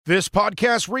This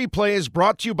podcast replay is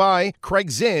brought to you by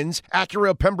Craig Zinn's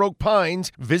Acura Pembroke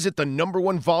Pines. Visit the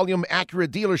 #1 volume Acura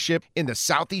dealership in the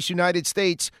Southeast United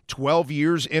States 12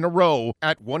 years in a row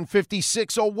at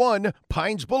 15601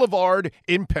 Pines Boulevard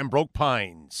in Pembroke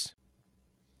Pines.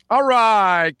 All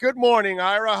right. Good morning,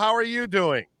 Ira. How are you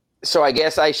doing? So I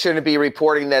guess I shouldn't be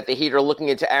reporting that the Heat are looking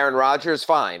into Aaron Rodgers.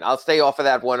 Fine. I'll stay off of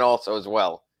that one also as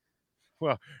well.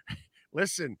 Well,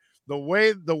 listen. The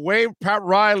way Pat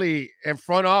Riley and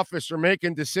front office are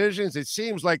making decisions, it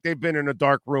seems like they've been in a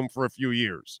dark room for a few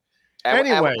years.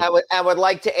 Anyway. I would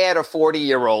like to add a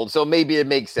 40-year-old, so maybe it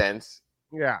makes sense.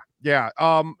 Yeah.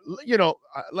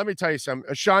 Let me tell you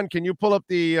something. Sean, can you pull up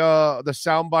the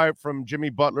soundbite from Jimmy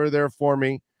Butler there for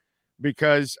me?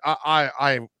 Because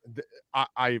I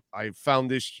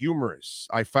found this humorous.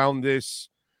 I found this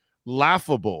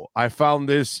laughable. I found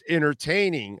this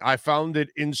entertaining. I found it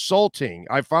insulting.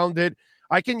 I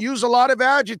can use a lot of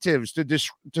adjectives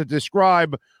to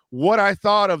describe what I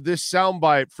thought of this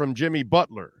soundbite from Jimmy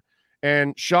Butler.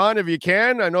 And Sean, if you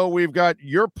can, I know we've got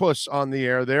your puss on the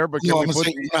air there, but when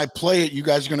I play it, you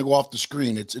guys are going to go off the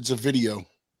screen. It's a video.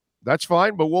 That's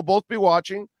fine, but we'll both be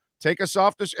watching. Take us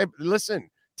off this.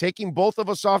 Listen, taking both of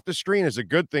us off the screen is a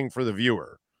good thing for the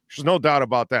viewer. There's no doubt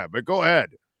about that, but go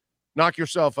ahead. Knock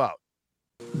yourself out.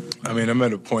 I mean, I'm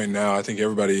at a point now, I think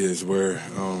everybody is, where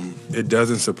it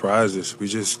doesn't surprise us.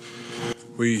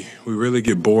 We really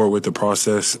get bored with the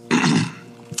process,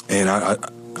 and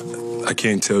I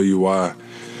can't tell you why.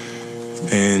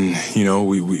 And,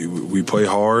 we play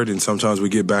hard, and sometimes we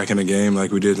get back in the game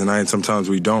like we did tonight, and sometimes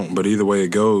we don't. But either way it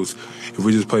goes, if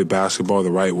we just play basketball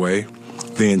the right way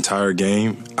the entire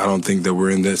game, I don't think that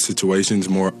we're in that situation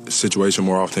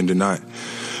more often than not.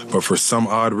 But for some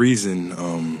odd reason,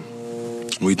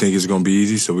 we think it's going to be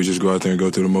easy, so we just go out there and go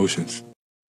through the motions.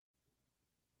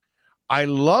 I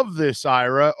love this,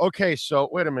 Ira. Okay, so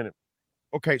wait a minute.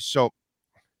 Okay, so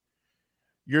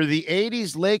you're the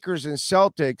 80s Lakers and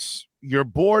Celtics. You're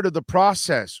bored of the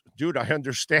process. Dude, I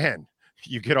understand.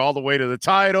 You get all the way to the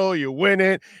title. You win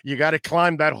it. You got to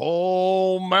climb that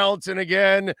whole mountain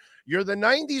again. You're the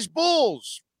 90s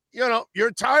Bulls.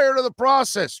 You're tired of the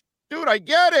process. Dude, I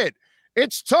get it.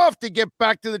 It's tough to get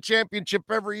back to the championship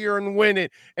every year and win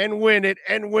it and win it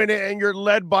and win it. And you're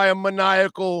led by a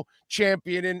maniacal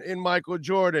champion in Michael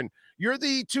Jordan. You're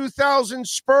the 2000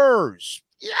 Spurs.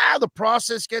 Yeah, the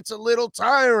process gets a little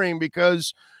tiring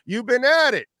because you've been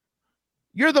at it.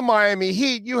 You're the Miami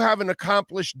Heat. You haven't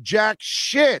accomplished jack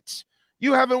shit.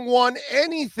 You haven't won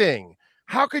anything.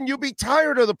 How can you be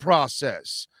tired of the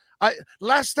process?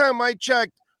 Last time I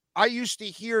checked, I used to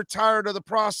hear tired of the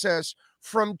process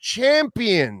from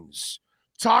champions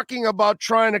talking about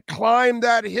trying to climb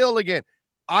that hill again.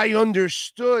 I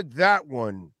understood that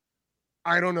one.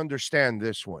 I don't understand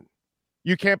this one.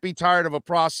 You can't be tired of a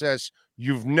process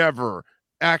you've never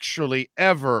actually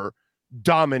ever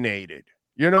dominated.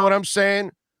 You know what I'm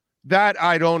saying? That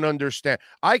I don't understand.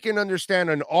 I can understand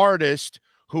an artist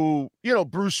who,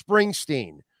 Bruce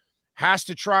Springsteen, has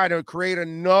to try to create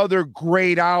another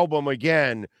great album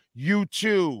again.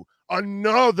 U2,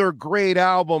 another great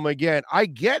album again. I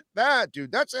get that,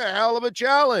 dude. That's a hell of a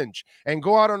challenge. And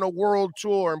go out on a world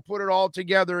tour and put it all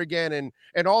together again,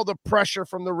 and all the pressure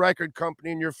from the record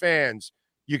company and your fans.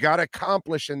 You got to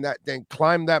accomplish in that, then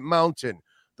climb that mountain.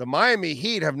 The Miami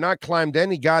Heat have not climbed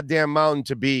any goddamn mountain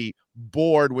to be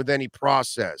bored with any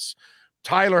process.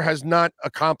 Tyler has not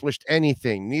accomplished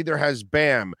anything. Neither has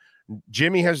Bam.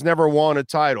 Jimmy has never won a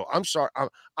title. I'm sorry.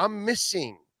 I'm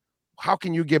missing. How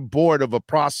can you get bored of a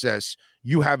process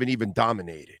you haven't even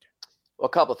dominated? Well, a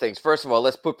couple of things. First of all,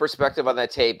 let's put perspective on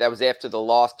that tape. That was after the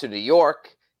loss to New York.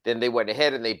 Then they went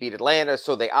ahead and they beat Atlanta.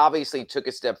 So they obviously took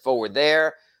a step forward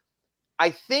there. I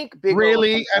think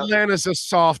Atlanta's a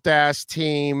soft-ass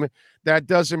team that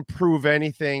doesn't prove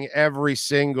anything every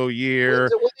single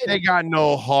year. They got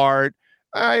no heart.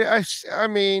 I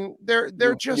mean, they're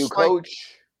just new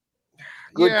coach.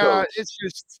 Good coach. It's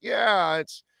just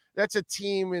that's a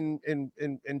team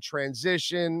in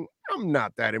transition. I'm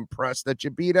not that impressed that you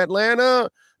beat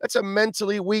Atlanta. That's a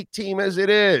mentally weak team as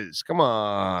it is. Come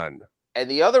on.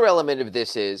 And the other element of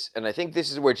this is, and I think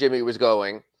this is where Jimmy was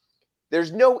going,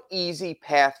 there's no easy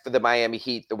path for the Miami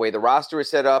Heat, the way the roster is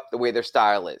set up, the way their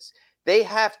style is. They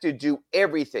have to do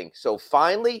everything so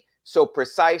finely, so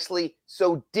precisely,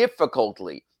 so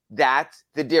difficultly. That's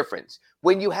the difference.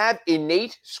 When you have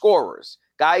innate scorers,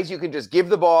 guys you can just give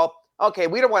the ball, okay,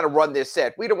 we don't want to run this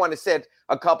set. We don't want to set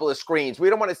a couple of screens. We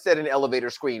don't want to set an elevator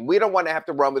screen. We don't want to have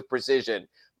to run with precision.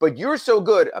 But you're so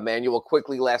good, Emmanuel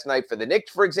Quickley last night for the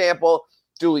Knicks, for example,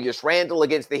 Julius Randle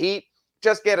against the Heat,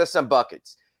 just get us some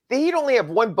buckets. The Heat only have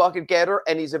one bucket getter,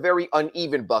 and he's a very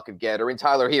uneven bucket getter in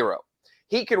Tyler Hero.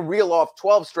 He can reel off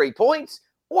 12 straight points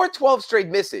or 12 straight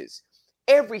misses.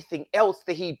 Everything else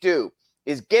the Heat do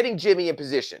is getting Jimmy in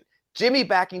position, Jimmy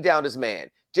backing down his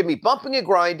man, Jimmy bumping and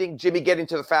grinding, Jimmy getting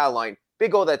to the foul line.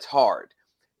 Big O, that's hard.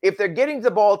 If they're getting the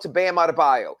ball to Bam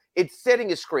Adebayo, it's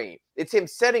setting a screen. It's him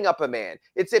setting up a man.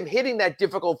 It's him hitting that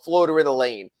difficult floater in the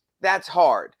lane. That's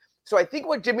hard. So I think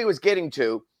what Jimmy was getting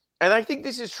to, and I think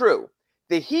this is true,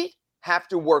 the Heat have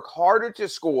to work harder to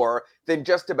score than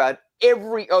just about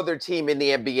every other team in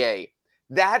the NBA.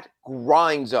 That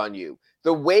grinds on you.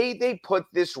 The way they put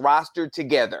this roster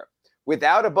together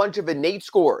without a bunch of innate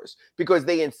scorers, because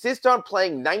they insist on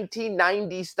playing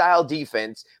 1990 style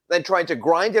defense and trying to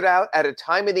grind it out at a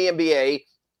time in the NBA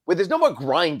where there's no more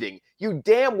grinding. You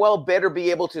damn well better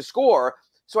be able to score.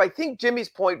 So I think Jimmy's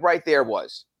point right there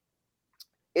was,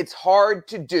 it's hard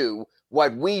to do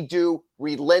what we do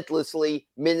relentlessly,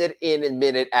 minute in and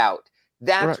minute out.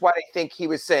 That's right. What I think he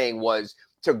was saying was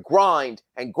to grind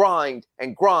and grind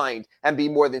and grind and be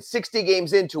more than 60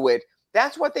 games into it.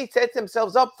 That's what they set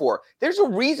themselves up for. There's a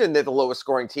reason they're the lowest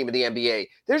scoring team in the NBA.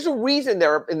 There's a reason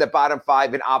they're in the bottom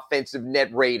 5 in offensive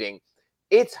net rating.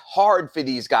 It's hard for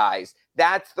these guys.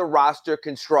 That's the roster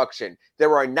construction.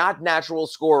 There are not natural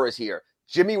scorers here.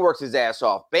 Jimmy works his ass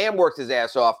off. Bam works his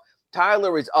ass off.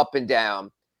 Tyler is up and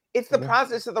down. It's the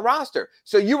process of the roster.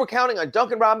 So you were counting on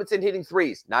Duncan Robinson hitting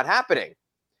threes. Not happening.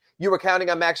 You were counting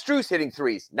on Max Strus hitting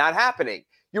threes. Not happening.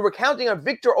 You were counting on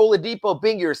Victor Oladipo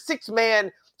being your six-man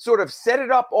sort of set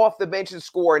it up off the bench and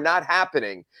score. Not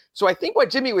happening. So I think what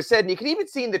Jimmy was said, and you can even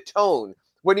see in the tone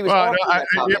when he was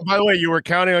by the way, you were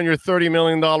counting on your $30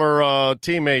 million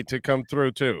teammate to come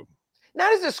through too.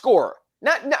 Not as a scorer.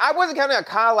 I wasn't counting on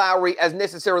Kyle Lowry as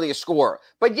necessarily a scorer.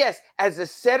 But yes, as a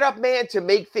setup man to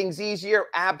make things easier,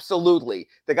 absolutely.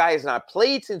 The guy has not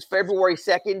played since February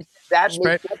 2nd. That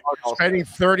makes spending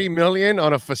 $30 million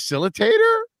on a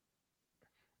facilitator?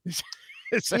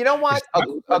 You know what?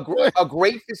 A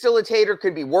great facilitator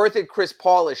could be worth it. Chris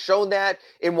Paul has shown that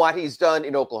in what he's done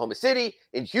in Oklahoma City,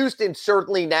 in Houston,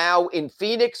 certainly now in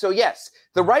Phoenix. So yes,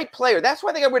 the right player. That's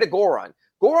why they got rid of Goran.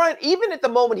 Goran, even at the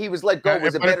moment he was let go,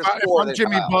 was a better scorer than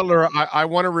Jimmy Butler. I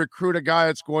want to recruit a guy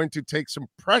that's going to take some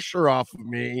pressure off of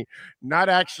me, not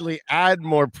actually add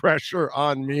more pressure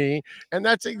on me. And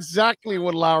that's exactly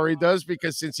what Lowry does,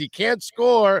 because since he can't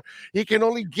score, he can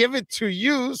only give it to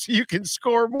you so you can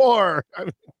score more.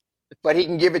 But he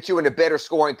can give it to you in a better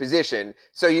scoring position,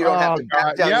 so you don't have to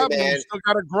back down your man. You still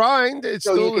got to grind. It's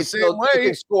so still the same way. You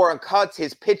can score on cuts,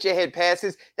 his pitch ahead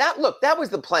passes. That was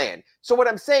the plan. So what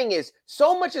I'm saying is,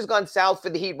 so much has gone south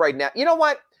for the Heat right now. You know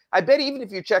what? I bet even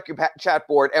if you check your chat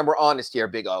board, and we're honest here,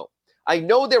 Big O, I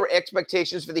know there were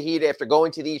expectations for the Heat after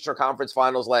going to the Eastern Conference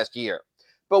Finals last year.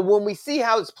 But when we see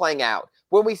how it's playing out,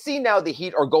 when we see now the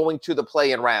Heat are going to the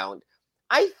play-in round,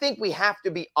 I think we have to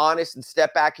be honest and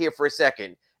step back here for a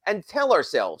second and tell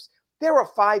ourselves there are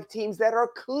 5 teams that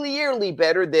are clearly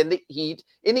better than the Heat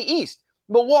in the East.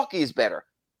 Milwaukee is better.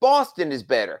 Boston is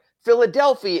better.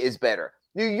 Philadelphia is better.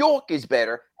 New York is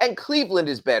better. And Cleveland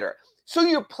is better. So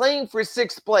you're playing for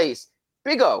 6th place.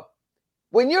 Big O,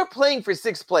 when you're playing for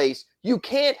 6th place, you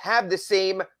can't have the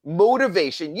same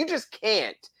motivation. You just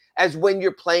can't, as when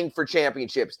you're playing for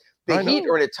championships. The Heat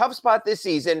are in a tough spot this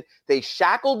season. They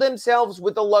shackled themselves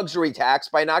with the luxury tax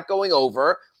by not going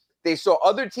over. They saw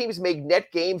other teams make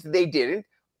net games. They didn't.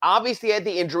 Obviously had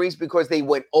the injuries because they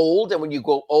went old. And when you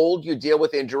go old, you deal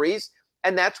with injuries.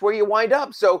 And that's where you wind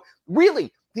up. So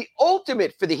really, the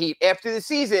ultimate for the Heat after the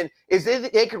season is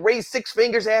that they could raise 6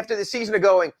 fingers after the season of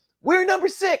going, we're number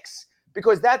 6.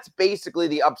 Because that's basically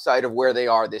the upside of where they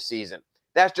are this season.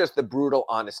 That's just the brutal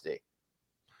honesty.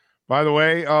 By the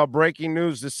way, breaking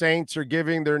news, the Saints are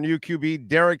giving their new QB,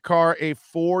 Derek Carr, a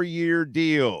 4-year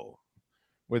deal.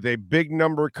 With a big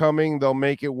number coming, they'll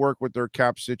make it work with their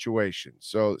cap situation.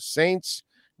 So Saints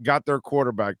got their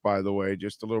quarterback, by the way.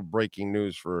 Just a little breaking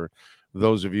news for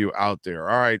those of you out there.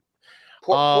 All right.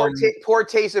 Poor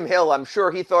Taysom Hill. I'm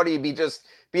sure he thought he'd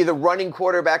be the running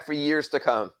quarterback for years to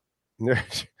come.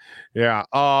 Yeah.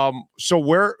 So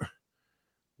where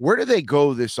do they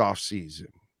go this offseason?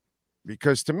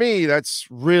 Because to me,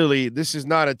 this is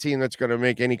not a team that's going to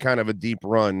make any kind of a deep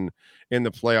run in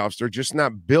the playoffs. They're just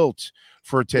not built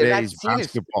for today's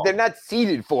basketball. They're not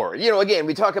seeded for it. Again,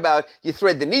 we talk about you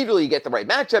thread the needle, you get the right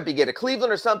matchup, you get a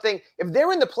Cleveland or something. If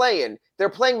they're in the play-in, they're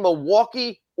playing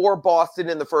Milwaukee or Boston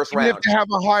in the first round. Even if they have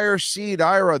a higher seed,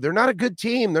 Ira, they're not a good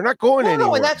team. They're not going anywhere.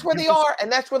 No, and that's where they are,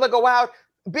 and that's where they'll go out.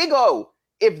 Big O,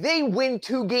 if they win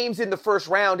 2 games in the first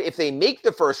round, if they make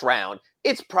the first round,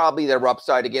 it's probably their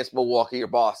upside against Milwaukee or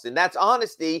Boston. That's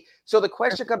honesty. So the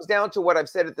question comes down to what I've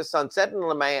said at the Sun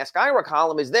Sentinel in my Ask Ira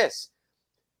column is this.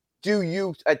 Do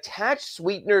you attach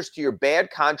sweeteners to your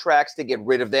bad contracts to get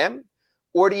rid of them?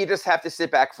 Or do you just have to sit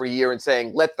back for a year and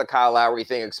saying, let the Kyle Lowry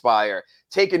thing expire,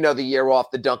 take another year off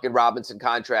the Duncan Robinson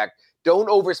contract, don't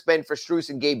overspend for Strus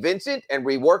and Gabe Vincent and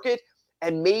rework it,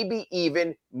 and maybe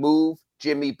even move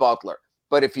Jimmy Butler.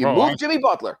 But if you move Jimmy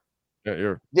Butler,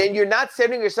 then you're not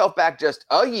setting yourself back just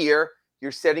a year,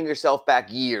 you're setting yourself back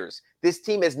years. This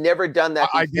team has never done that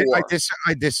before.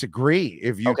 I disagree.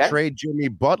 If you trade Jimmy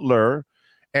Butler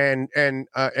and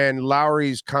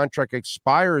Lowry's contract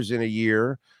expires in a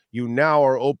year, you now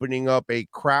are opening up a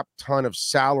crap ton of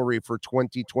salary for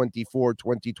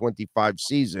 2024-2025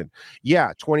 season.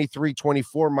 Yeah,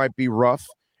 23-24 might be rough,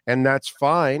 and that's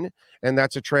fine, and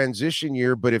that's a transition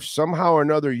year. But if somehow or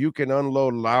another you can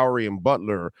unload Lowry and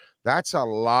Butler, that's a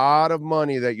lot of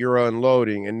money that you're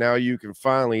unloading, and now you can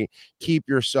finally keep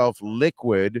yourself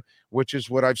liquid, which is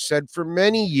what I've said for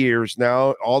many years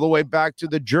now, all the way back to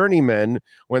the journeymen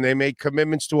when they made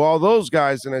commitments to all those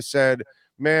guys, and I said,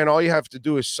 man, all you have to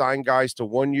do is sign guys to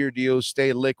one-year deals,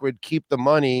 stay liquid, keep the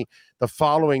money the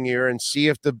following year, and see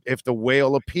if the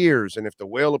whale appears. And if the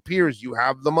whale appears, you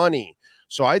have the money.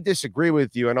 So I disagree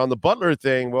with you. And on the Butler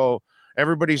thing, well,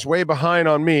 everybody's way behind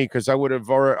on me because I would have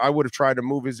tried to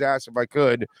move his ass if I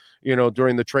could,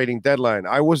 during the trading deadline.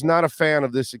 I was not a fan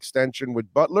of this extension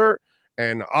with Butler,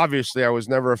 and obviously I was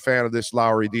never a fan of this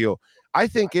Lowry deal. I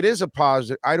think it is a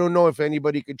positive. I don't know if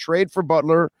anybody could trade for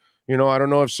Butler. I don't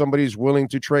know if somebody's willing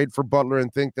to trade for Butler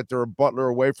and think that they're a Butler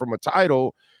away from a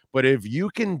title, but if you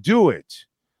can do it,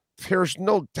 there's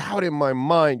no doubt in my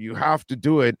mind you have to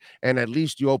do it, and at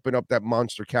least you open up that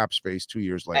monster cap space 2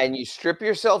 years later. And you strip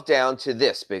yourself down to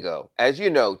this, Big O. As you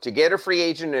know, to get a free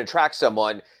agent and attract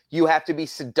someone, you have to be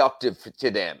seductive to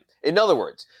them. In other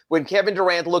words, when Kevin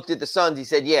Durant looked at the Suns, he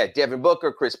said, yeah, Devin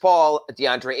Booker, Chris Paul,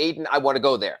 DeAndre Ayton, I want to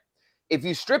go there. If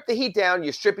you strip the Heat down,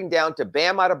 you're stripping down to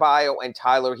Bam Adebayo and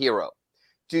Tyler Hero.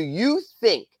 Do you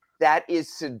think that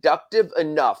is seductive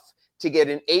enough to get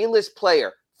an A-list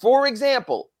player? For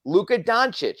example, Luka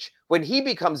Doncic, when he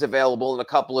becomes available in a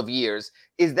couple of years,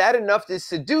 is that enough to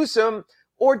seduce him?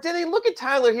 Or do they look at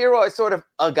Tyler Hero as sort of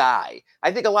a guy?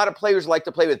 I think a lot of players like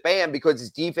to play with Bam because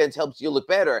his defense helps you look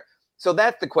better. So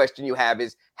that's the question you have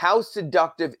is, how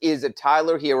seductive is a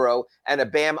Tyler Hero and a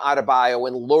Bam Adebayo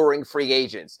in luring free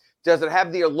agents? Does it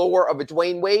have the allure of a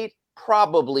Dwayne Wade?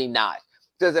 Probably not.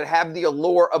 Does it have the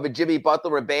allure of a Jimmy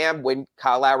Butler and Bam when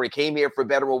Kyle Lowry came here for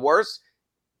better or worse?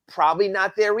 Probably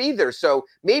not there either. So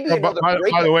maybe another. By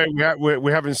the way,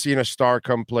 we haven't seen a star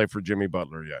come play for Jimmy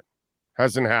Butler yet.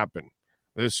 Hasn't happened.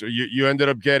 You ended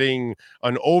up getting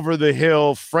an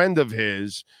over-the-hill friend of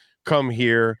his come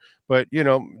here. But,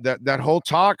 that whole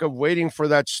talk of waiting for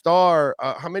that star,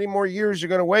 how many more years you're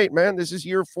going to wait, man? This is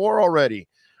year 4 already.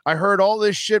 I heard all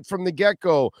this shit from the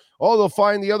get-go. Oh, they'll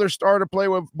find the other star to play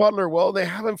with Butler. Well, they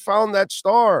haven't found that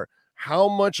star. How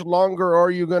much longer are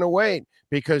you going to wait?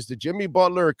 Because the Jimmy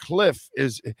Butler cliff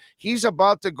he's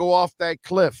about to go off that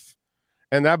cliff,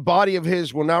 and that body of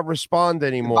his will not respond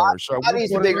anymore. So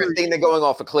body's the bigger thing than going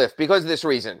off a cliff because of this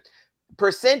reason.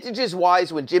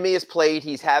 Percentages-wise, when Jimmy has played,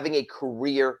 he's having a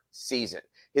career season.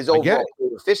 His overall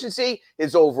efficiency,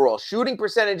 his overall shooting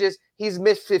percentages, he's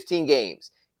missed 15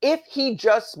 games. If he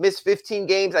just missed 15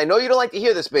 games, I know you don't like to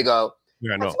hear this, Big O.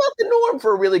 Yeah, that's not the norm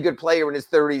for a really good player in his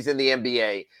 30s in the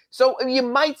NBA. So you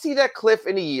might see that cliff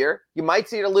in a year. You might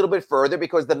see it a little bit further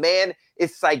because the man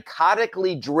is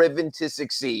psychotically driven to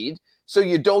succeed. So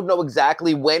you don't know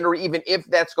exactly when or even if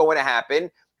that's going to happen.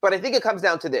 But I think it comes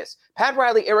down to this. Pat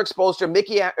Riley, Eric Spoelstra,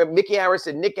 Mickey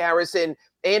Harrison, Nick Harrison,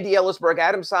 Andy Ellisberg,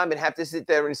 Adam Simon have to sit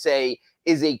there and say,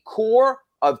 is a core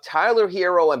of Tyler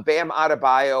Hero and Bam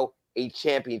Adebayo a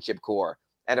championship core?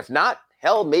 And if not,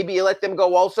 hell, maybe you let them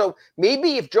go also.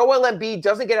 Maybe if Joel Embiid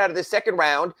doesn't get out of the second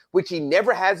round, which he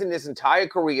never has in his entire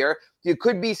career, you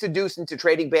could be seduced into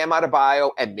trading Bam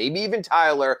Adebayo and maybe even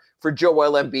Tyler for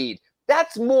Joel Embiid.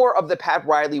 That's more of the Pat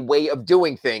Riley way of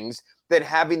doing things than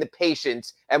having the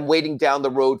patience and waiting down the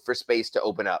road for space to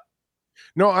open up.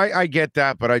 No, I get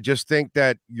that, but I just think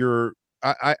that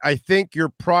I think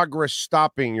you're progress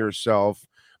stopping yourself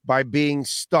by being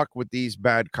stuck with these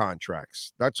bad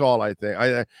contracts. That's all I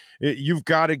think. You've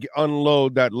got to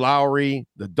unload that Lowry,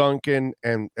 the Duncan,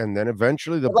 and then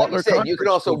eventually the Butler. Like you said, you can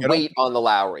also wait on the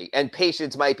Lowry, and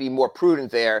patience might be more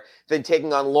prudent there than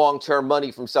taking on long-term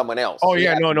money from someone else. Oh,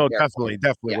 yeah, no, definitely.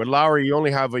 Yeah. With Lowry, you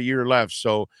only have a year left,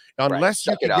 so unless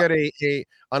you can get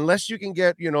unless you can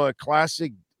get a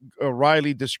classic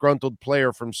Riley disgruntled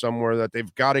player from somewhere that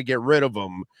they've got to get rid of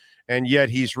him. and yet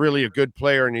he's really a good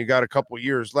player, and you got a couple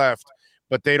years left,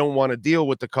 but they don't want to deal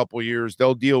with the couple years.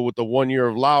 They'll deal with the 1 year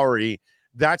of Lowry.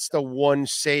 That's the one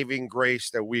saving grace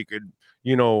that we could,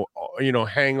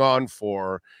 hang on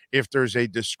for if there's a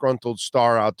disgruntled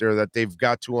star out there that they've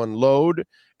got to unload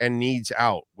and needs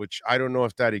out, which I don't know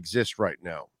if that exists right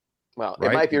now. Well,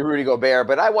 right? It might be Rudy Gobert,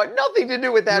 but I want nothing to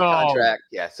do with that contract.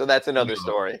 Yeah, so that's another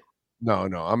story. No,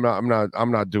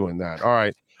 I'm not doing that. All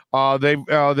right.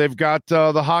 They've got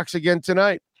the Hawks again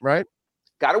tonight, right?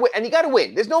 Got to win, and you got to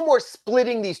win. There's no more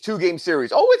splitting these 2-game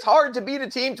series. Oh, it's hard to beat a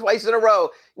team twice in a row.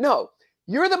 No,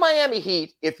 you're the Miami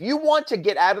Heat. If you want to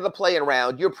get out of the play-in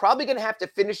round, you're probably going to have to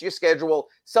finish your schedule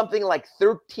something like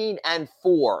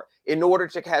 13-4 in order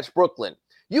to catch Brooklyn.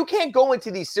 You can't go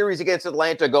into these series against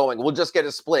Atlanta going, we'll just get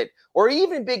a split. Or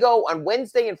even Big O, on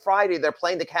Wednesday and Friday, they're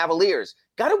playing the Cavaliers.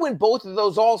 Got to win both of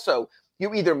those also.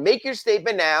 You either make your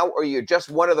statement now, or you're just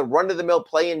one of the run-of-the-mill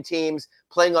play-in teams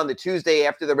playing on the Tuesday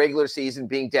after the regular season,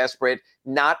 being desperate.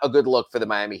 Not a good look for the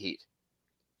Miami Heat.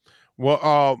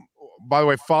 Well, by the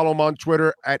way, follow him on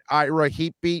Twitter at Ira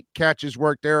Heatbeat. Catch his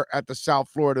work there at the South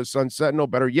Florida Sun Sentinel.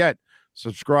 Better yet,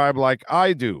 subscribe like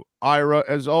I do. Ira,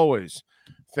 as always.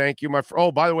 Thank you, my friend.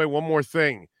 Oh, by the way, one more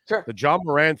thing. Sure. The John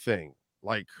Morant thing.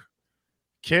 Like,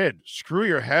 kid, screw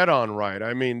your head on right.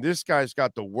 I mean, this guy's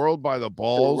got the world by the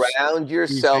balls. Surround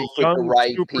yourself with the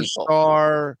right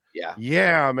superstar. People.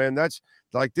 Yeah, man. That's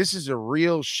like, this is a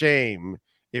real shame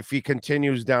if he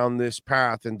continues down this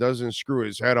path and doesn't screw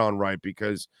his head on right,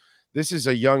 because this is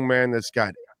a young man that's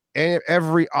got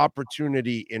every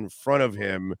opportunity in front of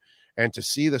him. And to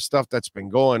see the stuff that's been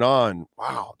going on,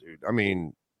 wow, dude. I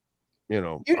mean, you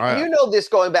know this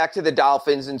going back to the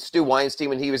Dolphins and Stu Weinstein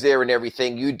when he was there and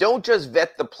everything. You don't just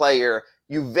vet the player,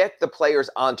 you vet the player's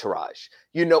entourage.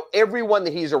 You know everyone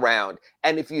that he's around.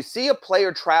 And if you see a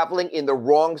player traveling in the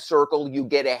wrong circle, you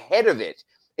get ahead of it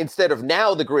instead of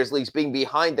now the Grizzlies being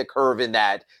behind the curve in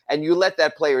that. And you let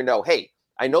that player know, hey,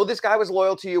 I know this guy was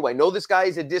loyal to you. I know this guy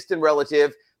is a distant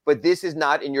relative, but this is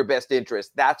not in your best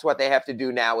interest. That's what they have to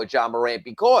do now with John Morant,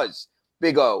 because,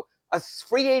 Big O, a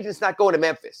free agent's not going to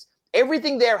Memphis.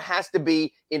 Everything there has to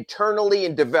be internally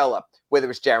and developed, whether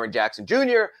it's Jaren Jackson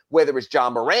Jr., whether it's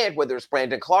John Morant, whether it's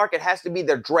Brandon Clark. It has to be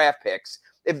their draft picks.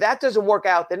 If that doesn't work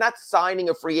out, they're not signing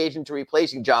a free agent to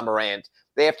replacing John Morant.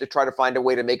 They have to try to find a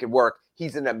way to make it work.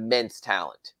 He's an immense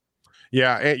talent.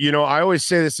 Yeah, and, I always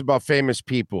say this about famous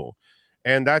people,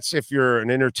 and that's if you're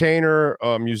an entertainer,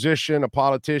 a musician, a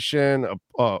politician,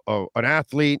 an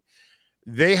athlete,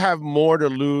 they have more to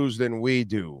lose than we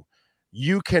do.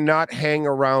 You cannot hang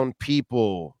around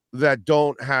people that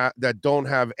don't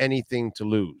have anything to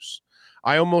lose.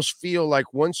 I almost feel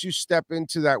like once you step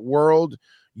into that world,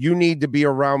 you need to be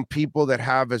around people that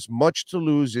have as much to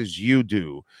lose as you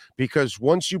do, because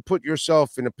once you put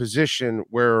yourself in a position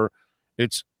where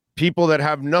it's people that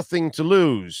have nothing to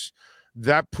lose,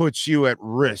 that puts you at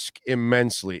risk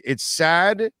immensely. It's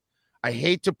sad. I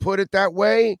hate to put it that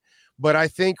way, but I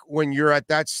think when you're at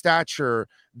that stature,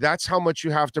 that's how much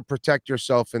you have to protect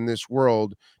yourself in this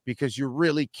world, because you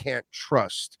really can't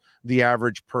trust the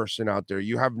average person out there.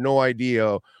 You have no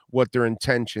idea what their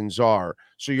intentions are.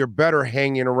 So you're better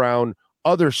hanging around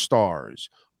other stars,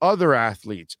 other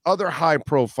athletes, other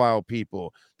high-profile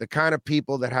people, the kind of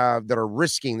people that are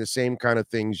risking the same kind of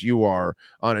things you are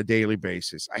on a daily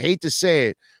basis. I hate to say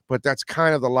it, but that's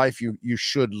kind of the life you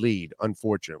should lead,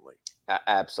 unfortunately.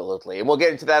 Absolutely. And we'll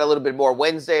get into that a little bit more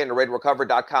Wednesday on the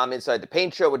RedRecover.com Inside the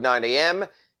Paint Show at 9 a.m.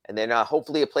 And then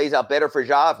hopefully it plays out better for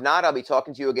Ja. If not, I'll be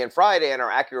talking to you again Friday on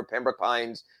our Accurate Pembroke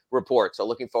Pines report. So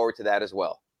looking forward to that as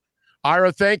well.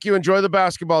 Ira, thank you. Enjoy the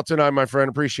basketball tonight, my friend.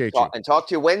 Appreciate you. And talk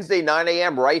to you Wednesday, 9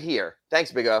 a.m. right here.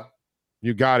 Thanks, Big O.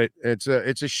 You got it. It's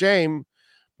a shame,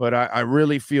 but I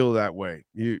really feel that way.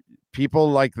 People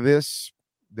like this,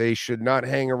 they should not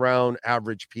hang around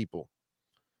average people.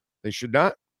 They should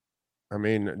not. I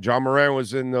mean, John Morant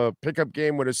was in the pickup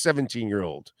game with a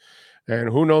 17-year-old. And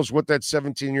who knows what that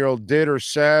 17-year-old did or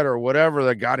said or whatever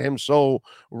that got him so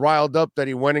riled up that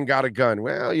he went and got a gun.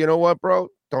 Well, you know what, bro?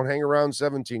 Don't hang around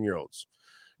 17-year-olds.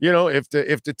 If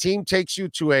the team takes you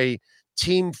to a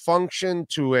team function,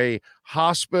 to a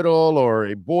hospital or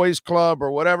a boys club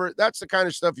or whatever, that's the kind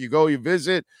of stuff you go, you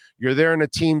visit, you're there in a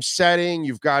team setting,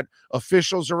 you've got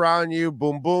officials around you,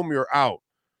 boom, boom, you're out.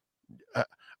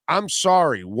 I'm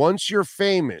sorry. Once you're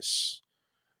famous,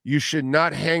 you should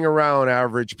not hang around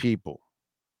average people,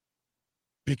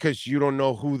 because you don't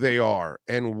know who they are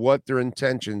and what their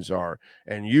intentions are.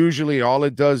 And usually all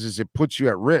it does is it puts you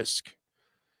at risk.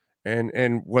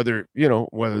 And whether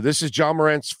this is John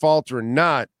Morant's fault or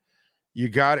not, you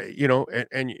got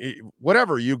it,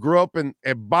 whatever. You grew up in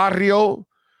a barrio,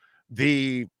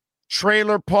 the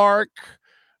trailer park,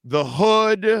 the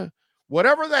hood,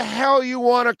 whatever the hell you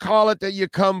want to call it that you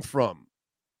come from.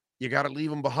 You got to leave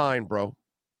them behind, bro.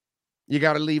 You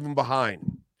got to leave them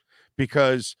behind,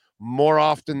 because more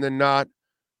often than not,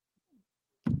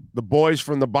 the boys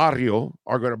from the barrio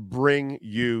are going to bring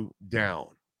you down.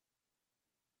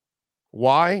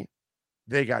 Why?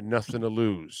 They got nothing to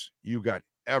lose. You got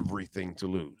everything to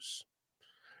lose.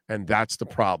 And that's the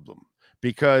problem,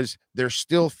 because they're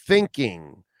still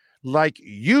thinking like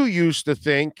you used to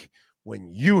think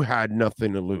when you had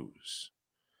nothing to lose.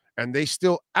 And they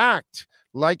still act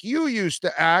like you used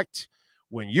to act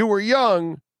when you were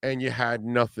young and you had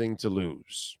nothing to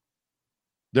lose.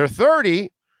 They're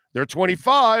 30, they're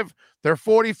 25, they're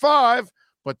 45,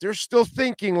 but they're still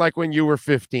thinking like when you were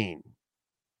 15.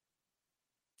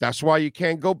 That's why you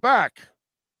can't go back.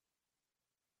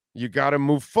 You got to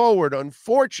move forward,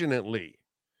 unfortunately,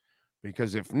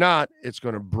 because if not, it's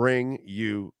going to bring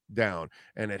you down.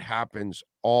 And it happens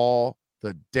all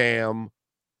the damn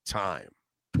time.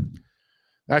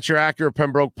 That's your Acura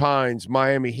Pembroke Pines,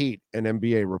 Miami Heat, and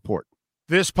NBA report.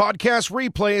 This podcast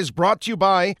replay is brought to you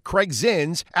by Craig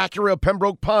Zinn's Acura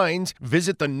Pembroke Pines.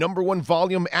 Visit the #1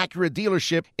 volume Acura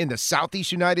dealership in the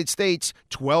Southeast United States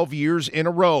 12 years in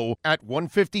a row at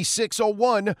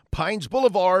 15601 Pines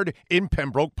Boulevard in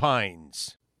Pembroke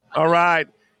Pines. All right,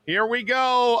 here we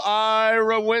go.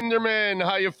 Ira Winderman,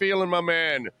 how you feeling, my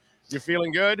man? You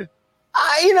feeling good?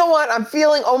 You know what? I'm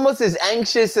feeling almost as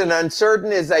anxious and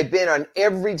uncertain as I've been on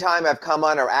every time I've come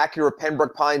on our Acura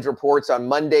Pembroke Pines reports on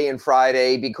Monday and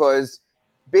Friday, because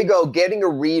Big O, getting a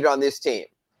read on this team,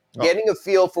 getting a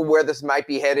feel for where this might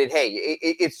be headed. Hey,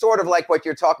 it's sort of like what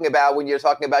you're talking about when you're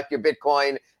talking about your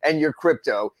Bitcoin and your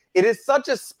crypto. It is such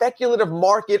a speculative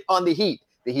market on the Heat.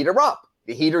 The Heat are up.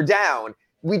 The Heat are down.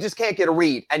 We just can't get a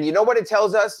read. And you know what it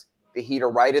tells us? The Heat are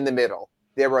right in the middle.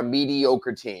 They're a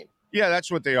mediocre team. Yeah,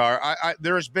 that's what they are.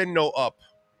 There has been no up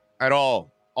at all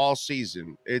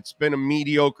season. It's been a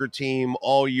mediocre team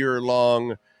all year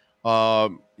long.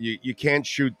 You can't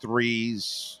shoot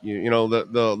threes. You know,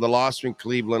 the loss in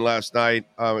Cleveland last night,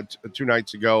 2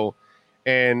 nights ago.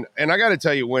 And I got to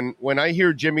tell you, when I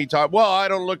hear Jimmy talk, well, I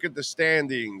don't look at the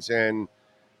standings, and,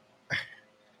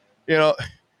 you know,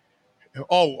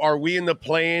 oh, are we in the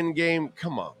play-in game?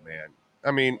 Come on, man. I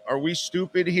mean, are we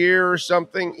stupid here or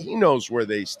something? He knows where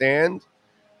they stand.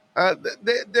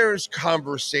 There's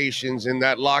conversations in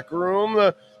that locker room.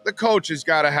 The coach has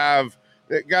got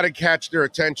to catch their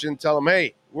attention, tell them,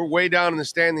 hey, we're way down in the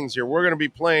standings here. We're going to be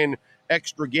playing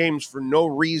extra games for no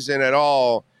reason at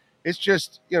all. It's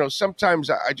just, you know,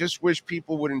 sometimes I just wish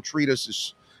people wouldn't treat us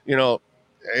as, you know,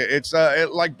 it's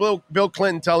like Bill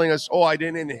Clinton telling us, oh, I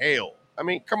didn't inhale. I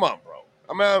mean, come on,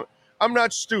 bro. I'm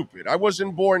not stupid. I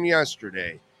wasn't born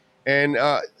yesterday. And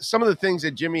some of the things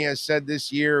that Jimmy has said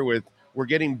this year with we're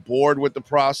getting bored with the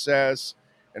process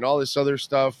and all this other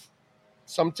stuff,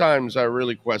 sometimes I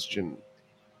really question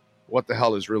what the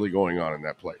hell is really going on in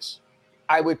that place.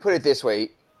 I would put it this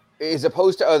way, as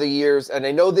opposed to other years, and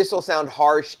I know this will sound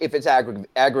harsh if it's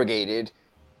aggregated,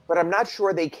 but I'm not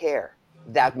sure they care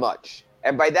that much.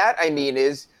 And by that I mean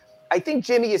is, I think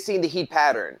Jimmy has seen the Heat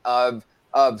pattern of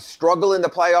struggle in the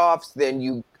playoffs,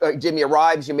 then Jimmy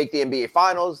arrives, you make the NBA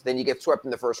Finals, then you get swept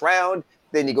in the first round,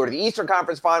 then you go to the Eastern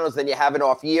Conference Finals, then you have an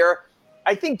off year.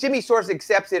 I think Jimmy sort of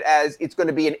accepts it as it's going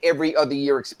to be an every other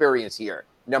year experience here,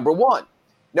 number one.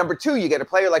 Number two, you get a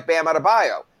player like Bam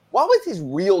Adebayo. What was his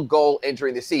real goal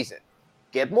entering the season?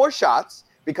 Get more shots,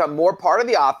 become more part of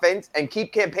the offense, and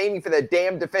keep campaigning for that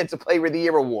damn Defensive Player of the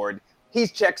Year award.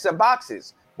 He's checked some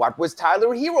boxes. What was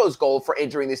Tyler Hero's goal for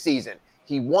entering the season?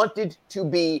 He wanted to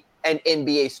be an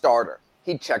NBA starter.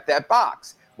 He checked that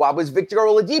box. What was Victor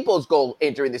Oladipo's goal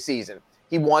entering the season?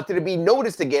 He wanted to be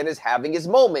noticed again as having his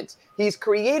moments. He's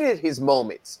created his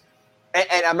moments.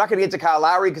 And I'm not going to get to Kyle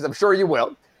Lowry because I'm sure you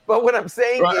will. But what I'm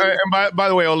saying is... And by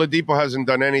the way, Oladipo hasn't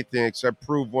done anything except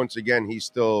prove once again he's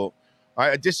still...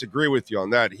 I disagree with you on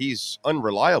that. He's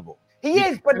unreliable. He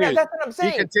is, but that's what I'm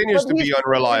saying. He continues to be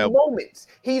unreliable.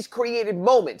 He's created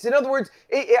moments. In other words,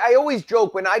 I always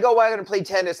joke when I go out and play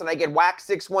tennis and I get whacked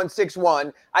 6-1,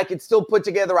 6-1, I could still put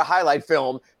together a highlight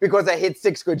film because I hit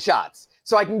 6 good shots.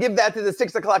 So I can give that to the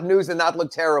 6 o'clock news and not look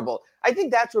terrible. I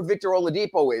think that's where Victor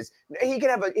Oladipo is. He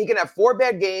can have 4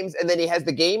 bad games, and then he has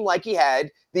the game like he had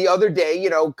the other day,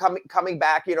 you know, coming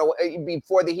back, you know,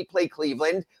 before the Heat played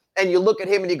Cleveland. And you look at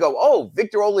him and you go, oh,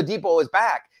 Victor Oladipo is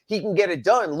back. He can get it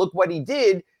done. Look what he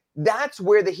did. That's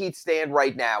where the Heat stand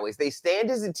right now, is they stand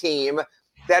as a team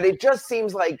that it just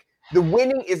seems like the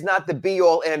winning is not the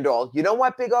be-all, end-all. You know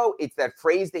what, Big O? It's that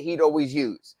phrase the Heat always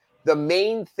use. The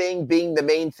main thing being the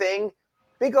main thing.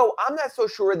 Big O, I'm not so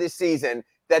sure this season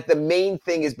that the main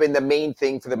thing has been the main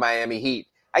thing for the Miami Heat.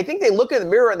 I think they look in the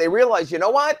mirror and they realize, you know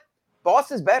what?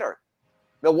 Boston's better.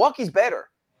 Milwaukee's better.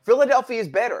 Philadelphia is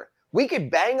better. We could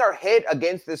bang our head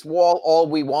against this wall all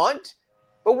we want,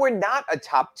 but we're not a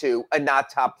top 2 and not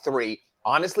top 3.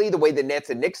 Honestly, the way the Nets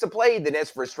and Knicks have played, the Nets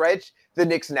for a stretch, the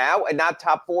Knicks now, and not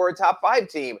top 4 or top 5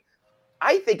 team.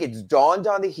 I think it's dawned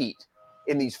on the Heat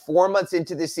in these 4 months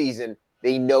into the season,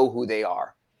 they know who they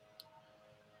are.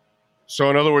 So,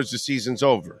 in other words, the season's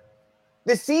over.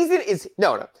 The season is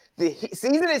The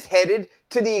season is headed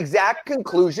to the exact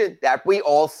conclusion that we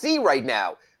all see right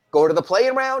now. Go to the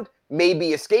play-in round,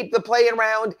 maybe escape the play-in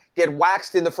round, get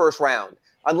waxed in the first round.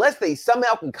 Unless they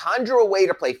somehow can conjure a way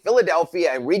to play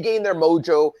Philadelphia and regain their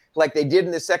mojo like they did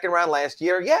in the second round last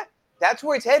year, yeah, that's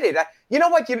where it's headed. You know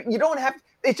what? You don't have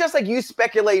 – it's just like you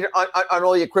speculate on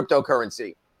all your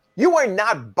cryptocurrency. You are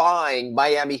not buying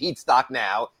Miami Heat stock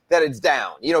now that it's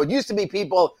down. You know, it used to be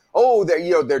people,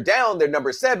 they're down, they're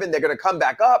number 7, they're going to come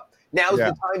back up. Now's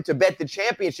the time to bet the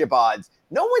championship odds.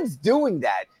 No one's doing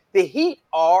that. The Heat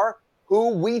are who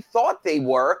we thought they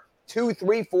were 2,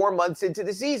 3, 4 months into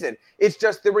the season. It's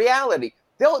just the reality.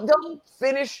 They'll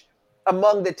finish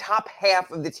among the top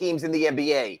half of the teams in the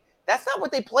NBA. That's not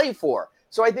what they play for.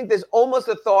 So I think there's almost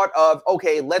a thought of,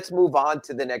 okay, let's move on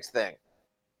to the next thing.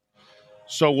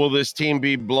 So will this team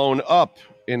be blown up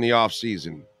in the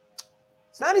offseason?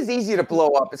 It's not as easy to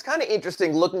blow up. It's kind of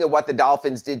interesting looking at what the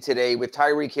Dolphins did today with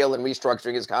Tyreek Hill and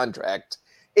restructuring his contract.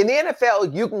 In the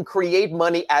NFL, you can create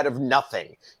money out of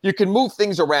nothing. You can move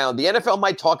things around. The NFL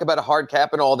might talk about a hard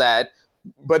cap and all that,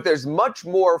 but there's much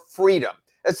more freedom,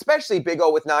 especially Big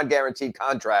O with non-guaranteed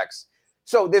contracts.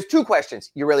 So there's 2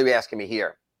 questions you're really asking me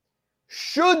here.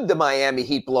 Should the Miami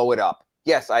Heat blow it up?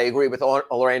 Yes, I agree with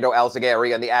Orlando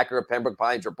Alzagari on the accurate Pembroke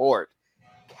Pines report.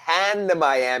 Can the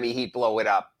Miami Heat blow it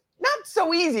up? Not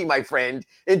so easy, my friend,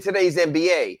 in today's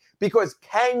NBA, because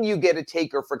can you get a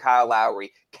taker for Kyle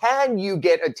Lowry? Can you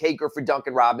get a taker for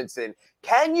Duncan Robinson?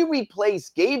 Can you replace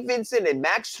Gabe Vincent and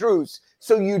Max Strus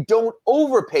so you don't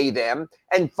overpay them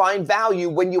and find value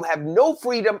when you have no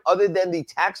freedom other than the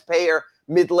taxpayer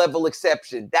mid-level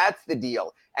exception? That's the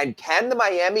deal. And can the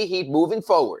Miami Heat moving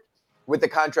forward with the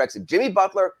contracts of Jimmy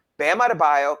Butler, Bam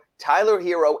Adebayo, Tyler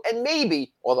Hero, and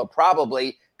maybe, although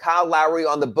probably, Kyle Lowry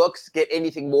on the books, get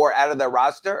anything more out of their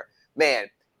roster? Man,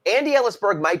 Andy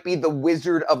Ellisberg might be the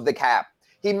wizard of the cap.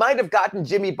 He might have gotten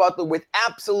Jimmy Butler with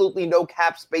absolutely no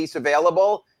cap space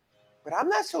available, but I'm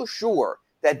not so sure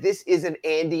that this isn't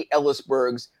Andy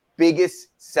Ellisberg's biggest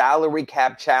salary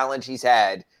cap challenge he's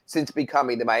had since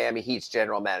becoming the Miami Heat's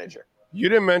general manager. You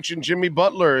didn't mention Jimmy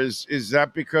Butler. Is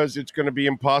that because it's going to be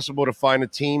impossible to find a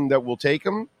team that will take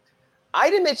him? I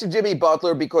didn't mention Jimmy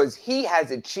Butler because he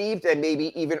has achieved and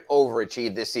maybe even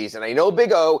overachieved this season. I know,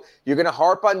 Big O, you're going to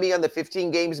harp on me on the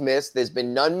 15 games missed. There's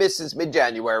been none missed since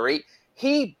mid-January.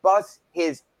 He busts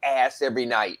his ass every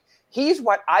night. He's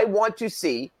what I want to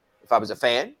see, if I was a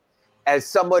fan, as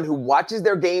someone who watches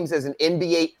their games as an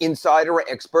NBA insider or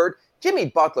expert. Jimmy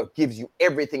Butler gives you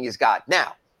everything he's got.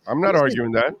 Now, I'm not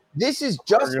arguing that. This is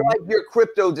just like your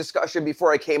crypto discussion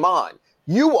before I came on.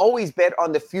 You always bet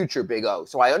on the future, Big O.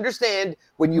 So I understand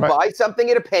when you buy something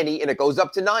at a penny and it goes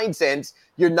up to 9 cents,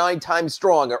 you're 9 times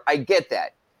stronger. I get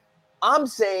that. I'm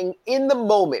saying in the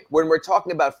moment when we're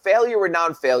talking about failure or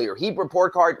non-failure, Heat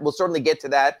report card, we'll certainly get to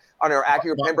that on our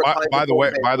accurate Pembroke.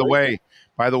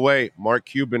 By the way, Mark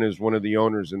Cuban is one of the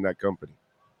owners in that company.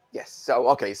 Yes. So,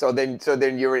 okay. So then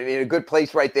you're in a good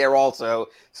place right there also.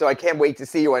 So I can't wait to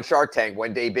see you on Shark Tank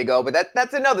one day, Big O. But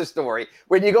that's another story.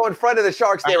 When you go in front of the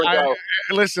Sharks, there we go.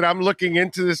 Listen, I'm looking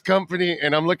into this company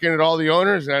and I'm looking at all the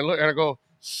owners and I look and I go,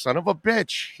 son of a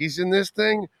bitch, he's in this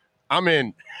thing. I'm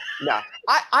in. No,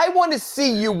 I want to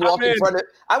see you walk in front of.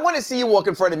 I want to see you walk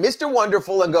in front of Mr.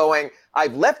 Wonderful and going,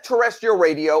 I've left terrestrial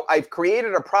radio. I've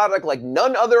created a product like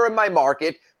none other in my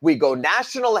market. We go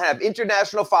national and have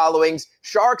international followings.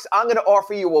 Sharks, I'm going to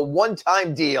offer you a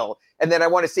one-time deal, and then I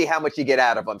want to see how much you get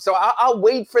out of them. So I'll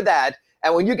wait for that.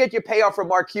 And when you get your payoff from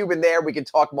Mark Cuban there, we can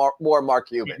talk more Mark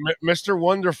Cuban. Mr.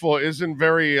 Wonderful isn't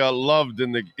very loved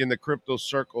in the crypto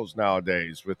circles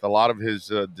nowadays with a lot of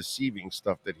his deceiving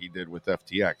stuff that he did with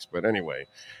FTX. But anyway,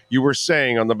 you were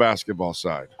saying on the basketball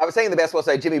side. I was saying on the basketball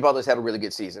side, Jimmy Butler's had a really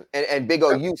good season. And Big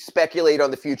O, you speculate on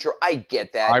the future. I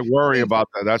get that. I worry about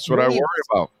that. That's what I worry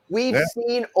about. We've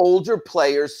seen older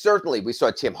players, certainly. We saw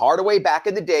Tim Hardaway back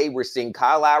in the day. We're seeing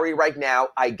Kyle Lowry right now.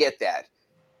 I get that.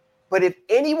 But if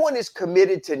anyone is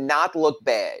committed to not look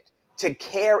bad, to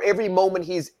care every moment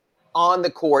he's on the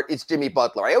court, it's Jimmy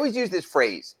Butler. I always use this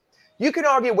phrase. You can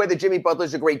argue whether Jimmy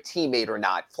Butler's a great teammate or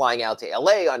not, flying out to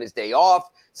LA on his day off,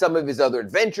 some of his other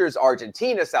adventures,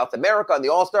 Argentina, South America on the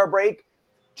All-Star break.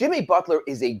 Jimmy Butler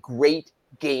is a great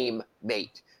game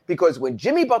mate because when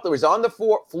Jimmy Butler is on the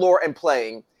floor and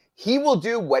playing, he will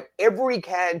do whatever he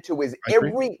can to his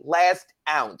every last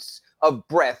ounce of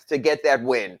breath to get that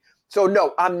win. So,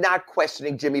 no, I'm not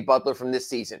questioning Jimmy Butler from this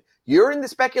season. You're in the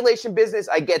speculation business.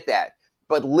 I get that.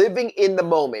 But living in the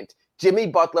moment, Jimmy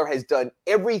Butler has done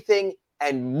everything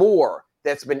and more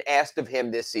that's been asked of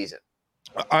him this season.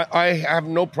 I have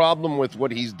no problem with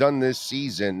what he's done this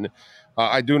season.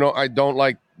 I don't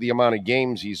like the amount of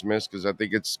games he's missed because I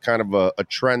think it's kind of a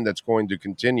trend that's going to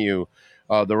continue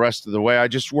the rest of the way. I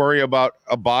just worry about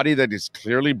a body that is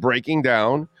clearly breaking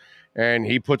down, and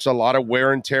he puts a lot of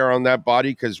wear and tear on that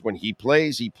body because when he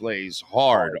plays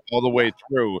hard all the way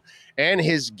through. And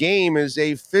his game is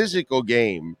a physical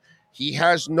game. He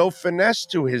has no finesse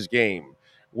to his game.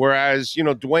 Whereas,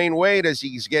 Dwayne Wade, as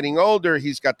he's getting older,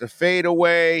 he's got the fade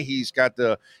away. He's got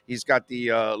the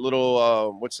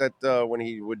little, what's that, when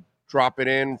he would drop it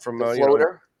in from the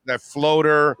floater? That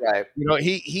floater. Right.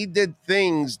 He did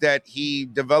things that he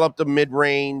developed a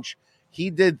mid-range. He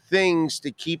did things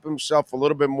to keep himself a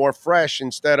little bit more fresh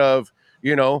instead of,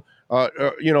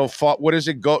 what is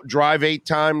it? Go drive 8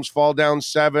 times, fall down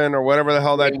 7, or whatever the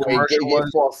hell that commercial was.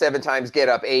 Fall 7 times, get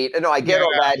up 8. No, I get all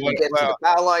that. He gets to the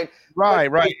foul line.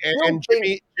 Right. And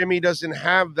Jimmy doesn't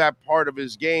have that part of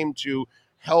his game to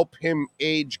help him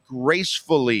age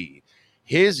gracefully.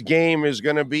 His game is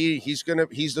going to be he's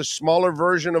the smaller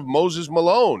version of Moses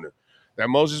Malone. That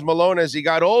Moses Malone, as he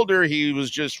got older, he was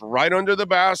just right under the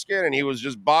basket and he was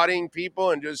just bodying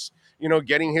people and just,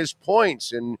 getting his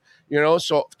points. And,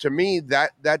 so to me,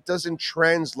 that doesn't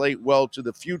translate well to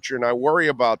the future. And I worry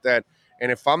about that.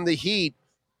 And if I'm the Heat,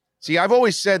 see, I've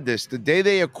always said this, the day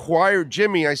they acquired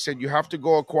Jimmy, I said, you have to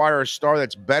go acquire a star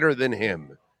that's better than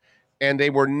him. And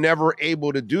they were never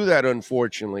able to do that,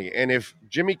 unfortunately. And if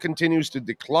Jimmy continues to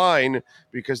decline,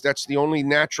 because that's the only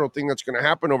natural thing that's going to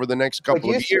happen over the next couple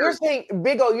of years. You're saying,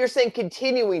 Big O, you're saying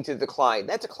continuing to decline.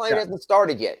 That decline hasn't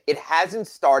started yet. It hasn't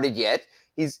started yet.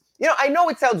 He's, I know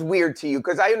it sounds weird to you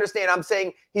because I understand I'm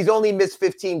saying he's only missed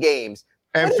 15 games.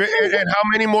 And how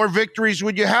many more victories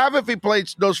would you have if he played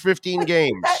those 15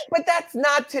 games? But that's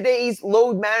not today's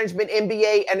load management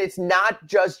NBA, and it's not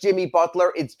just Jimmy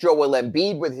Butler. It's Joel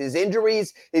Embiid with his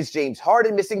injuries. It's James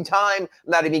Harden missing time,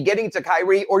 not even getting to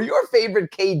Kyrie, or your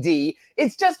favorite KD.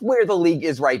 It's just where the league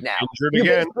is right now.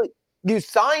 You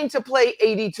signed to play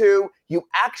 82. You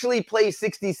actually play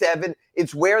 67.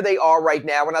 It's where they are right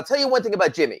now. And I'll tell you one thing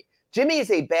about Jimmy. Jimmy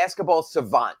is a basketball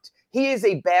savant. He is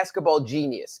a basketball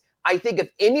genius. I think if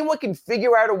anyone can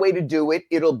figure out a way to do it,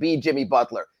 it'll be Jimmy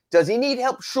Butler. Does he need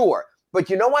help? Sure.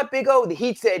 But you know what, Big O? The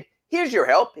Heat said, here's your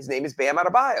help. His name is Bam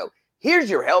Adebayo. Here's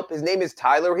your help. His name is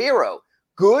Tyler Hero.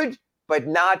 Good, but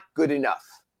not good enough.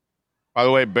 By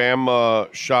the way, Bam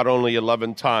shot only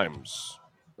 11 times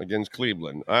against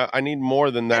Cleveland. I need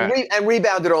more than that. And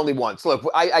rebounded only once. Look,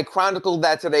 I chronicled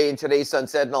that today in today's Sun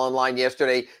Sentinel online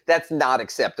yesterday. That's not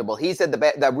acceptable. He said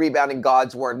the rebounding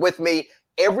gods weren't with me.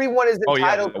 Everyone is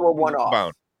entitled to a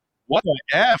one-off. What the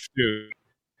F, dude?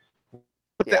 What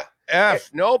the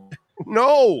F? No,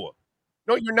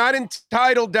 you're not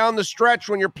entitled down the stretch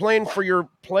when you're playing for your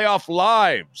playoff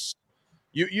lives.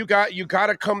 You got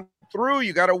to come through.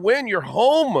 You got to win. You're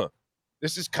home.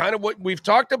 This is kind of what we've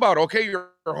talked about. Okay, you're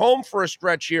home for a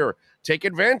stretch here. Take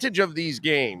advantage of these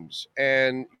games,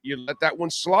 and you let that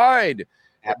one slide.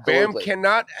 Absolutely. Bam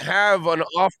cannot have an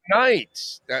off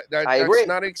night. That's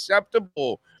not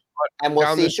acceptable. And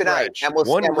we'll see tonight. And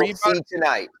we'll see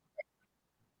tonight.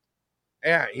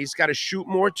 Yeah, he's got to shoot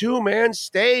more too, man.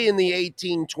 Stay in the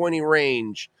 18-20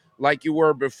 range like you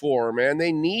were before, man.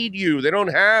 They need you. They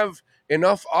don't have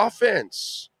enough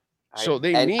offense. So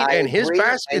they need, and his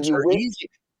baskets are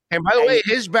easy. And by the way,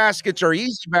 his baskets are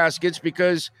easy baskets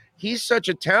because he's such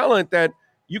a talent that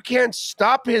you can't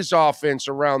stop his offense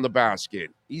around the basket.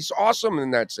 He's awesome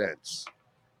in that sense.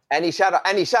 And he shot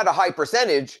a high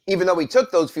percentage, even though he took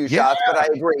those few shots. But I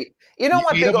agree. You know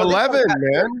what, Big O? 11,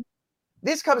 man.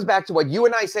 This comes back to what you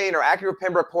and I say in our Accurate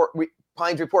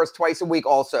Pines reports twice a week.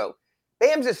 Also,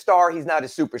 Bam's a star. He's not a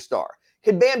superstar.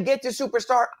 Can Bam get to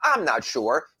superstar? I'm not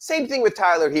sure. Same thing with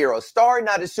Tyler Hero. Star,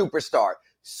 not a superstar.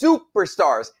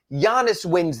 Superstars. Giannis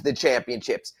wins the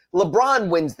championships. LeBron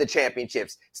wins the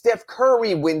championships. Steph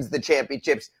Curry wins the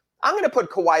championships. I'm going to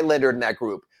put Kawhi Leonard in that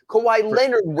group. Kawhi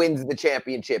Leonard wins the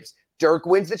championships. Dirk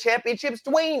wins the championships.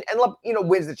 Dwayne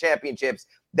wins the championships.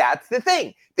 That's the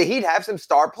thing. The Heat have some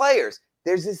star players.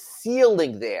 There's a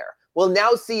ceiling there. We'll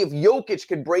now see if Jokic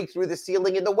can break through the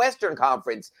ceiling in the Western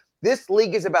Conference. This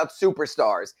league is about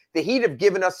superstars. The Heat have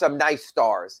given us some nice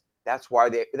stars. That's where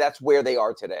they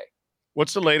are today.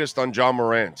 What's the latest on Ja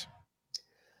Morant?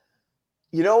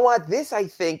 You know what? This, I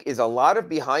think, is a lot of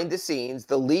behind the scenes,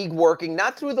 the league working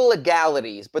not through the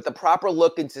legalities, but the proper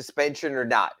look in suspension or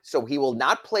not. So he will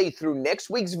not play through next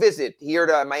week's visit here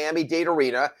to Miami-Dade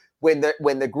Arena when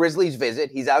the Grizzlies visit.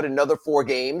 He's out another 4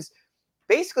 games.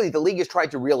 Basically, the league is trying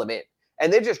to reel him in.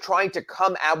 And they're just trying to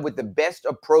come out with the best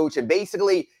approach and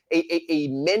basically a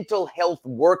mental health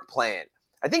work plan.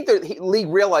 I think the league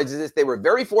realizes this. They were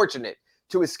very fortunate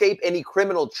to escape any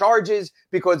criminal charges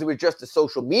because it was just a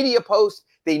social media post.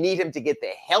 They need him to get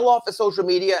the hell off of social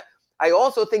media. I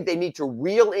also think they need to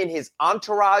reel in his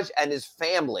entourage and his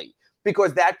family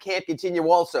because that can't continue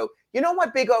also. You know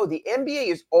what, Big O? The NBA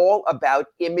is all about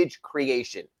image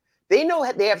creation. They know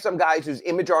they have some guys whose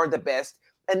image aren't the best,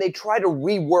 and they try to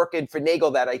rework and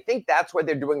finagle that. I think that's what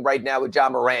they're doing right now with Ja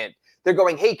Morant. They're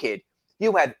going, hey, kid,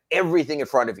 you have everything in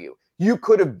front of you. You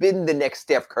could have been the next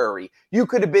Steph Curry. You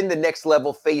could have been the next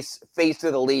level face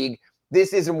of the league.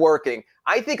 This isn't working.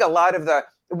 I think a lot of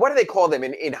what do they call them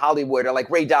in Hollywood, or like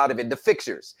Ray Donovan, the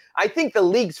fixers. I think the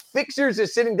league's fixers are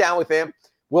sitting down with him.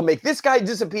 We'll make this guy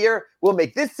disappear. We'll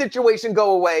make this situation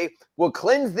go away. We'll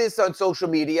cleanse this on social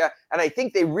media. And I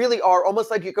think they really are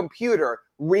almost like your computer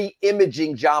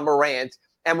re-imaging Ja Morant.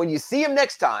 And when you see him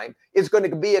next time, it's going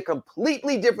to be a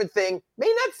completely different thing.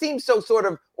 May not seem so sort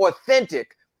of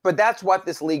authentic, but that's what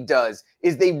this league does,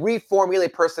 is they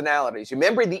reformulate personalities.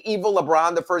 Remember the evil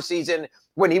LeBron the first season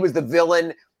when he was the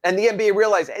villain? And the NBA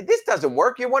realized, hey, this doesn't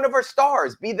work. You're one of our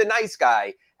stars. Be the nice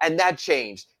guy. And that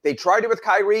changed. They tried it with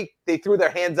Kyrie. They threw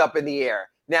their hands up in the air.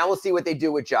 Now we'll see what they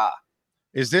do with Ja.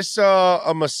 Is this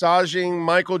a massaging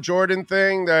Michael Jordan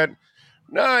thing that,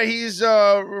 he's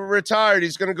retired.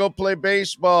 He's going to go play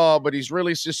baseball, but he's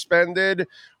really suspended?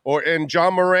 And Ja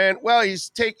Morant, well, he's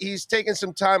taken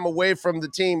some time away from the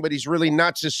team, but he's really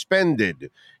not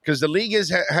suspended because the league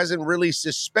hasn't really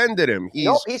suspended him.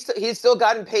 He's still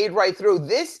gotten paid right through.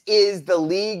 This is the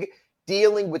league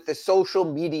dealing with the social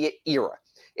media era.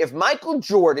 If Michael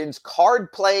Jordan's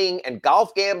card playing and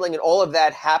golf gambling and all of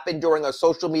that happened during a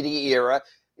social media era,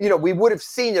 we would have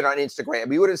seen it on Instagram.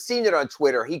 We would have seen it on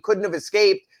Twitter. He couldn't have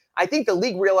escaped. I think the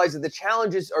league realizes the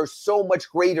challenges are so much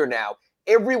greater now.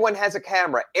 Everyone has a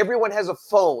camera. Everyone has a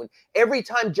phone. Every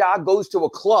time Ja goes to a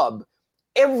club,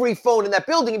 every phone in that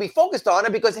building can be focused on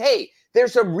him because, hey,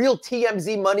 there's some real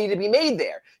TMZ money to be made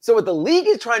there. So what the league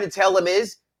is trying to tell him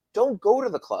is, don't go to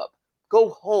the club.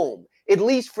 Go home, at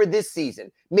least for this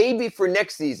season, maybe for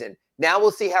next season. Now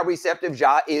we'll see how receptive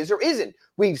Ja is or isn't.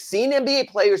 We've seen NBA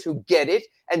players who get it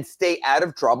and stay out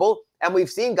of trouble, and we've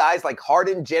seen guys like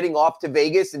Harden jetting off to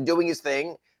Vegas and doing his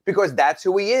thing because that's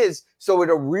who he is. So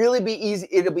it'll really be easy.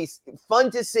 It'll be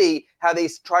fun to see how they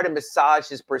try to massage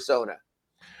his persona.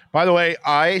 By the way,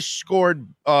 I scored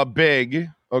big,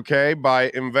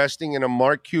 by investing in a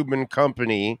Mark Cuban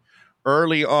company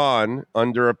early on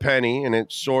under a penny, and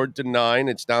it soared to 9.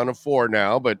 It's down to 4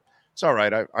 now, but it's all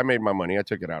right. I made my money. I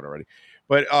took it out already.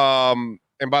 But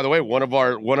and by the way, one of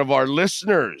our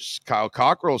listeners, Kyle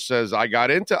Cockrell, says I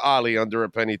got into Ali under a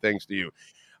penny thanks to you.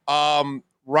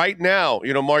 Right now,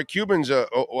 Mark Cuban's an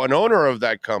owner of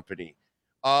that company.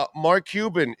 Mark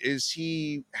Cuban, is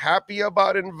he happy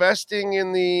about investing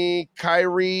in the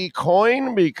Kyrie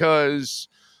coin? Because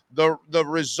the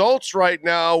results right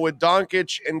now with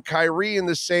Doncic and Kyrie in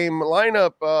the same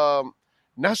lineup,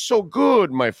 not so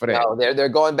good, my friend. No, they're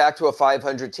going back to a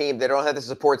 500 team. They don't have the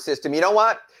support system. You know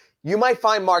what? You might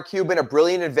find Mark Cuban a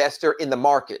brilliant investor in the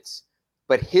markets,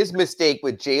 but his mistake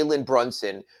with Jalen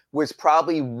Brunson was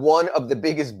probably one of the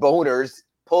biggest boners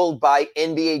pulled by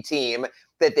NBA team,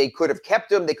 that they could have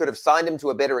kept him, they could have signed him to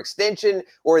a better extension,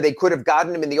 or they could have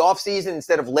gotten him in the offseason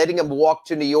instead of letting him walk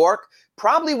to New York.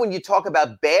 Probably when you talk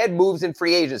about bad moves in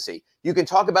free agency, you can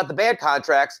talk about the bad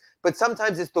contracts, but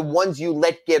sometimes it's the ones you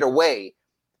let get away.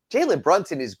 Jalen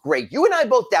Brunson is great. You and I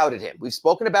both doubted him. We've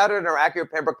spoken about it in our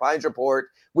Accurate Pembroke Pines report.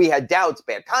 We had doubts,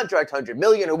 bad contract, $100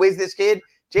 million. Who is this kid?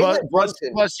 Jalen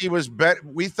Brunson. Plus,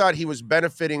 we thought he was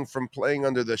benefiting from playing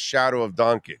under the shadow of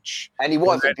Doncic. And he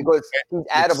wasn't, because he's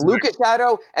out of Luka's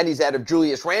shadow, and he's out of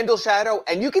Julius Randle's shadow.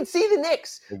 And you can see the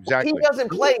Knicks. Exactly. When he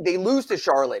doesn't play, they lose to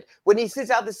Charlotte. When he sits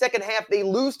out the second half, they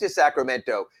lose to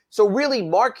Sacramento. So really,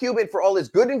 Mark Cuban, for all his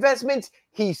good investments,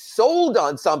 he sold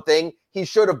on something he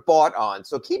should have bought on.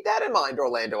 So keep that in mind,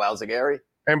 Orlando Alzagari.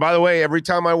 And by the way, every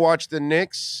time I watch the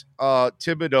Knicks,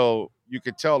 Thibodeau, you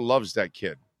could tell, loves that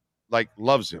kid. Like,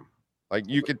 loves him. Like,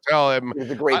 you could tell him.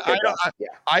 He's a great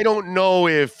I don't know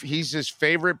if he's his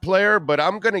favorite player, but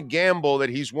I'm going to gamble that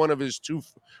he's one of his two.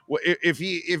 If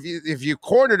you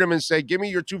cornered him and say, give me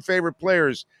your 2 favorite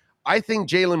players, I think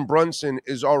Jalen Brunson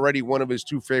is already one of his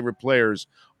two favorite players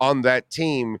on that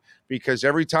team because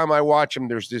every time I watch him,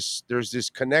 there's this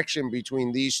connection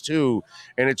between these two,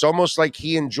 and it's almost like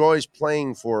he enjoys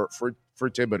playing for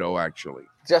Thibodeau, actually.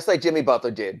 Just like Jimmy Butler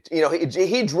did. You know,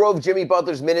 he drove Jimmy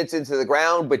Butler's minutes into the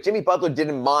ground, but Jimmy Butler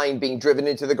didn't mind being driven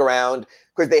into the ground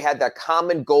because they had that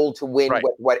common goal to win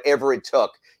whatever it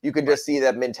took. You can just see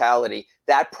that mentality.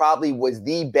 That probably was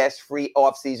the best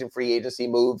off-season free agency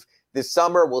move this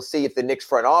summer. We'll see if the Knicks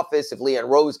front office, if Leon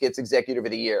Rose gets executive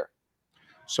of the year.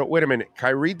 So wait a minute.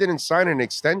 Kyrie didn't sign an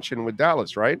extension with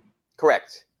Dallas, right?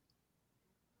 Correct.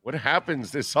 What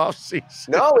happens this offseason?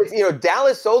 No,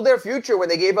 Dallas sold their future when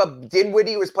they gave up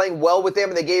Dinwiddie, who was playing well with them,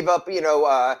 and they gave up,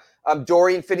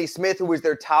 Dorian Finney-Smith, who was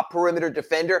their top perimeter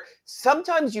defender.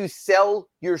 Sometimes you sell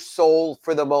your soul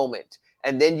for the moment,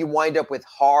 and then you wind up with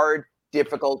hard,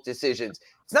 difficult decisions.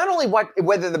 It's not only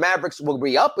whether the Mavericks will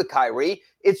re-up with Kyrie,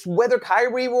 it's whether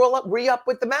Kyrie will re-up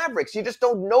with the Mavericks. You just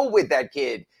don't know with that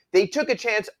kid. They took a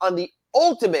chance on the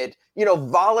ultimate,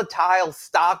 volatile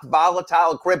stock,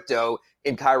 volatile crypto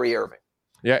in Kyrie Irving.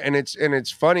 Yeah, and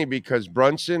it's funny because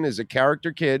Brunson is a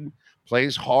character kid,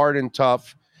 plays hard and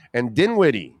tough, and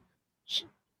Dinwiddie,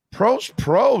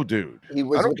 pro, dude. He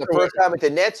was with the first time with the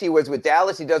Nets. He was with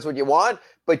Dallas. He does what you want,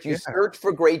 but you search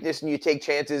for greatness and you take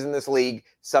chances in this league.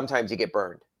 Sometimes you get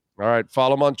burned. All right,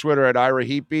 follow him on Twitter at Ira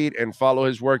Heatbeat and follow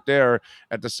his work there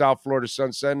at the South Florida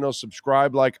Sun Sentinel.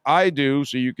 Subscribe like I do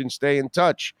so you can stay in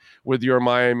touch with your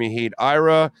Miami Heat.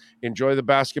 Ira, enjoy the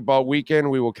basketball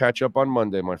weekend. We will catch up on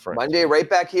Monday, my friend. Monday, right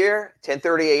back here,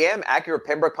 10:30 a.m., Accurate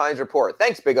Pembroke Pines Report.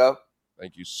 Thanks, Big O.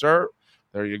 Thank you, sir.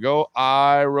 There you go.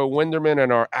 Ira Winderman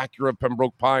and our Acura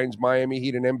Pembroke Pines Miami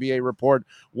Heat and NBA report.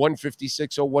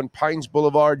 15601 Pines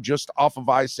Boulevard, just off of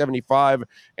I-75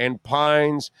 and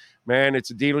Pines. Man,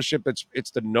 it's a dealership.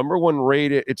 It's the number one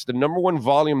rated. It's the number one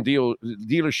volume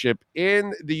dealership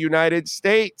in the United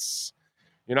States.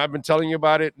 I've been telling you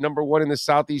about it. Number one in the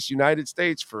Southeast United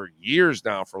States for years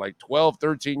now, for like 12,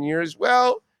 13 years.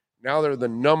 Well, now they're the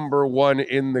number one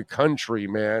in the country,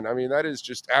 man. I mean, that is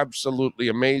just absolutely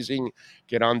amazing.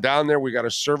 Get on down there. We got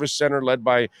a service center led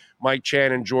by Mike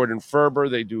Chan and Jordan Ferber.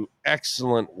 They do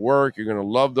excellent work. You're going to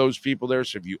love those people there.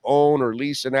 So if you own or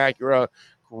lease an Acura,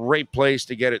 great place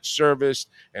to get it serviced.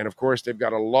 And, of course, they've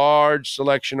got a large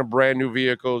selection of brand new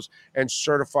vehicles and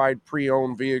certified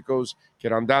pre-owned vehicles.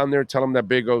 Get on down there. Tell them that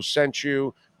Big O sent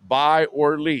you. Buy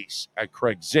or lease at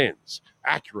Craig Zinn's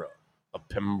Acura of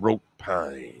Pembroke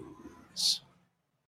Pines.